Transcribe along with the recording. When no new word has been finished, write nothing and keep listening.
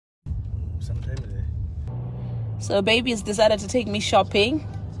sometime there. So baby has decided to take me shopping.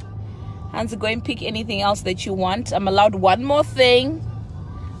 Hansa, go and pick anything else that you want. I'm allowed one more thing.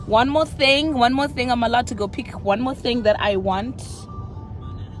 One more thing. I'm allowed to go pick one more thing that I want.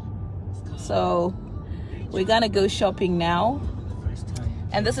 So we're gonna go shopping now.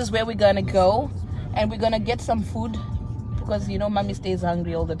 And this is where we're gonna go. And we're gonna get some food. Because you know mommy stays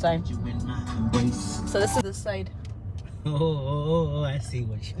hungry all the time. So this is the side. Oh, I see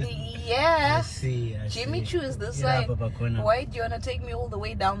what you Yeah. I see. Jimmy Choo is this side. Why do you wanna take me all the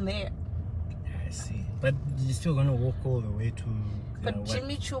way down there? I see. But you're still gonna walk all the way to but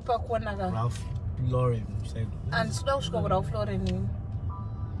Jimmy Choo pakwana Ralph Lauren said. And so Ralph Lauren.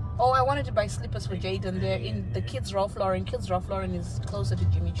 Oh, I wanted to buy slippers for Jaden there in the kids Ralph Lauren. Kids Ralph Lauren is closer to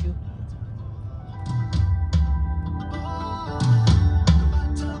Jimmy Choo.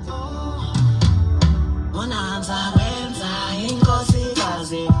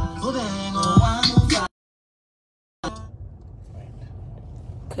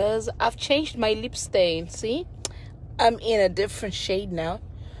 Because I've changed my lip stain. See? I'm in a different shade now.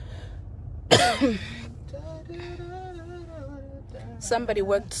 Somebody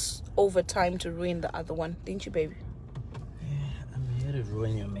worked overtime to ruin the other one. Didn't you, baby? Yeah, I'm here to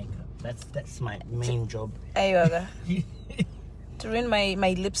ruin your makeup. That's my main job. Ayoga. To ruin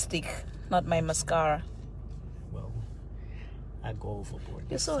my lipstick, not my mascara. Well, I go overboard.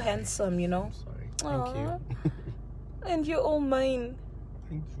 You're so handsome, you know. Sorry. Thank you. And you're all mine.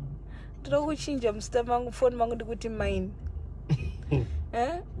 Thank you. Don't change your phone mango to go to mine.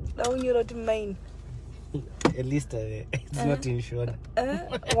 Eh? Don't you to mine? At least it's not insured.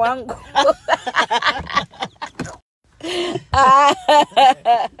 Wango.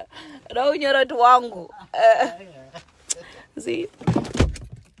 Don't you to wango? See?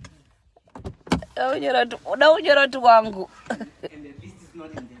 Don't you to wango? And at least it's not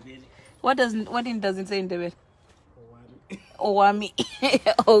in the bed. What does it say in the bed? Owami.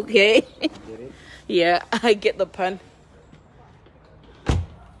 Okay. Yeah, I get the pun.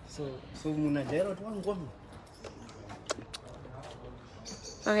 So munajero tu wangu.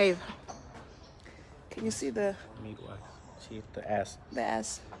 Okay. Can you see the Midwife. See the ass. the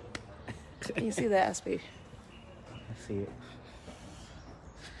ass? Can you see the ass, babe? I see it.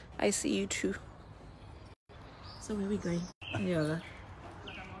 I see you too. So where are we going? Yeah.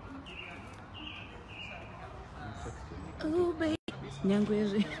 Oh, babe.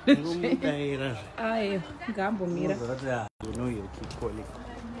 Nyangwezi. Ay, gambo mira. You know you keep calling.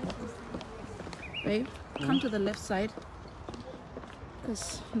 Babe, come to the left side.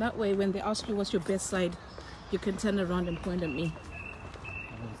 Because that way when they ask you what's your best side, you can turn around and point at me.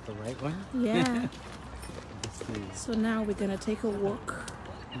 That's the right one? Yeah. So now we're going to take a walk.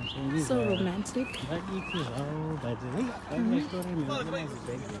 So romantic.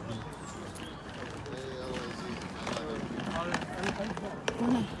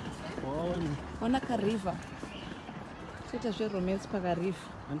 Ona ka river. Such a romance paga river.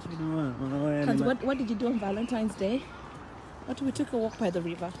 What did you do on Valentine's Day? We took a walk by the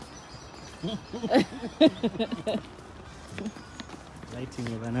river. Lighting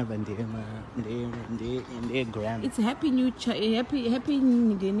gram. It's happy new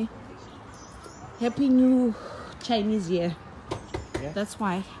Chinese year. Yeah. That's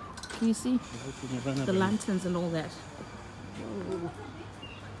why. Can you see the lanterns and all that?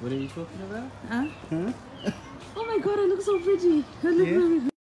 What are you talking about? Huh? Oh my god, I look so pretty. I look really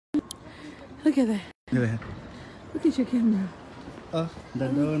good. Look at that. Look at your camera. Oh,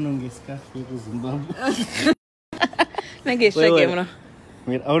 Zimbabwe.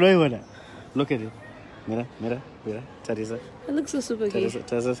 Look at it. Mira. Tarisa. It looks so super cute.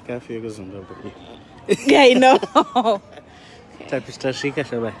 Tarisa scarf you Zimbabwe. Yeah, I know. Tapista shika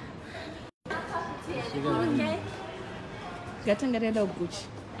shabai. Gatangariada Gucci.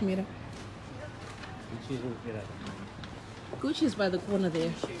 Mira. Gucci is by the corner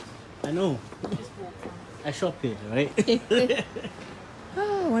there. I know. I shop here, right?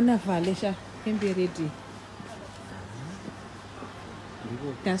 Oh, wonderful, Alicia. Can be ready.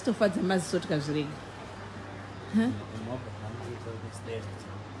 That's to find the mask ring. Huh?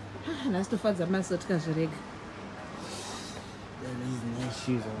 That's to find the mask ring. These nice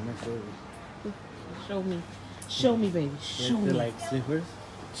shoes, I'm not sure. Show me, baby. Show me. Like slippers?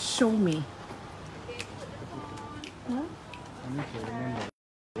 Show me. Huh? I need to remember.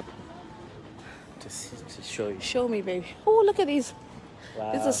 To show you. Show me, baby. Oh, look at these.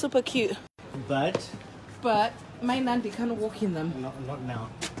 Wow. These are super cute. But my Nandi can't walk in them. Not now.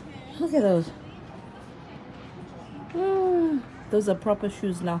 Look at those. Those are proper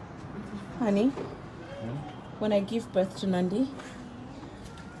shoes now. Honey, when I give birth to Nandi,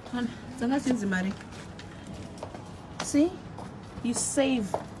 See? You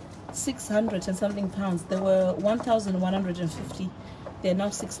save 600 and something pounds. They were 1,150. They're now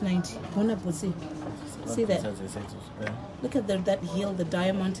 690. See that? Look at that heel, the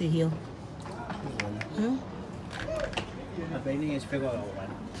diamante heel. Huh?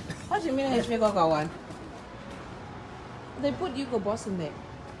 What do you mean one? They put Hugo Boss in there.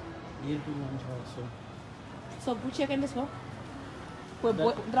 So go check in this one. We're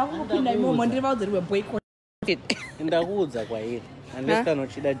boycotting. Ndakuudza kwairi unless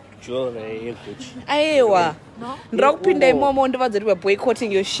kanochida jewelry yegucci aiwa ndakupinda imomo ndivadza kuti we're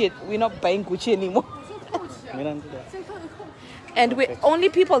boycotting your shit. We're not buying Gucci anymore. And we only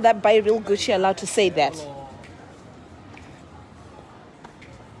people that buy real Gucci are allowed to say that.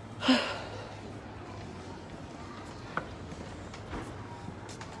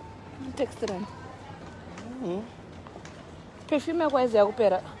 Text it on. Perfume yakwazi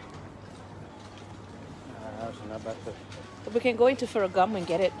yakupera. We can go into Ferragamo and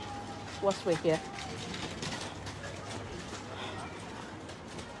get it whilst we're here.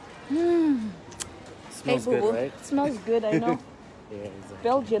 Smells good, right? It smells good, I know. Yeah, exactly.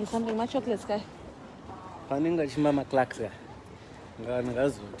 Belgian, something. My chocolate guy. Paninga chimama clarks ya.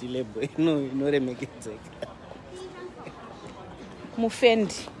 Ngazoti lebo inoremekedzeka.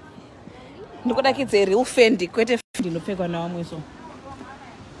 Mufendi. Ndikuda kidze real Fendi kwete Fendi inopfekwa nawamwe so.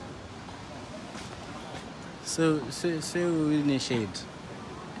 So in a shade.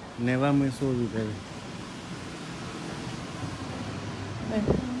 Never more so very.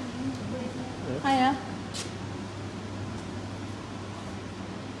 Hiya.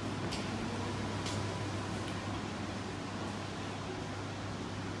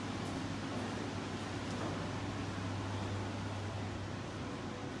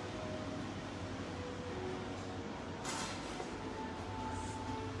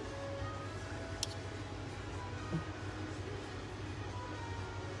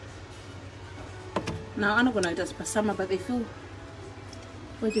 Now I'm not gonna just pasama, but they feel,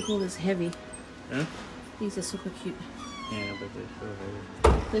 what do you call this, heavy. Huh? These are super cute. Yeah, but they feel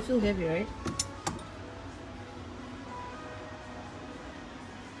heavy. They feel heavy, right?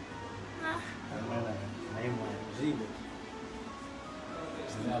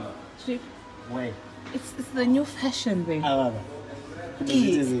 Cheap. Why? It's the new fashion thing. What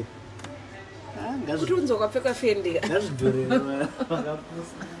is it? Kuti unzokapfeka Fendi.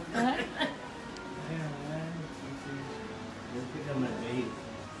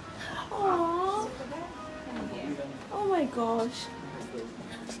 Aww. Oh my gosh.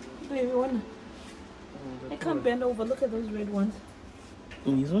 Baby one. I can't bend over. Look at those red ones.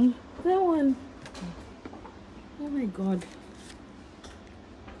 This one? That one. Oh my god.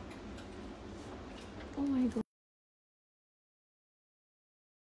 Oh my god.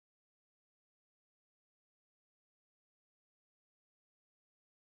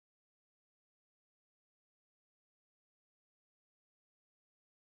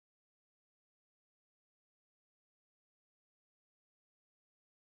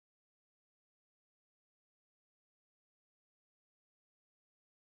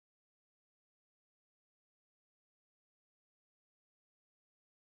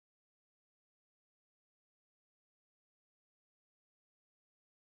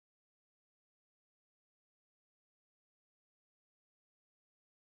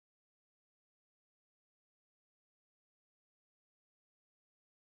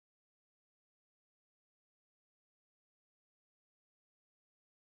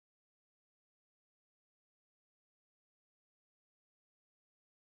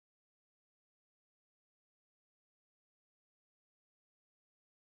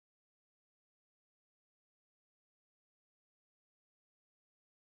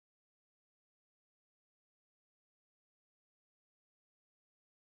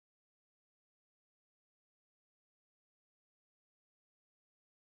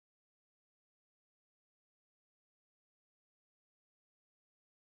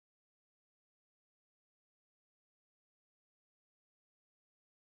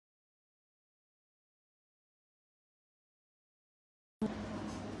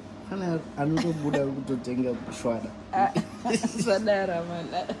 Anotobuda kutotenga shwada. Sadara man.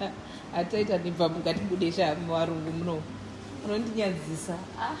 Ataita ndibva mukatibudisha varungu muno. Unondinyadzisa.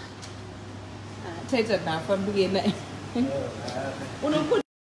 Taita nafa mbugena.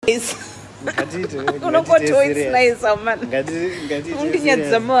 Unokotoits nice man.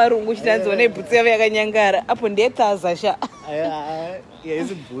 Undinyadzisa varungu chitanzona ibhutsi yavo yakanyangara. Apo ndetsaza sha.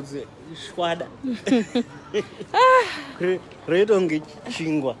 Yes, boots shwada. Redongi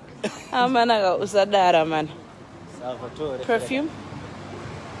chingwa. Amana usadara man. Perfume?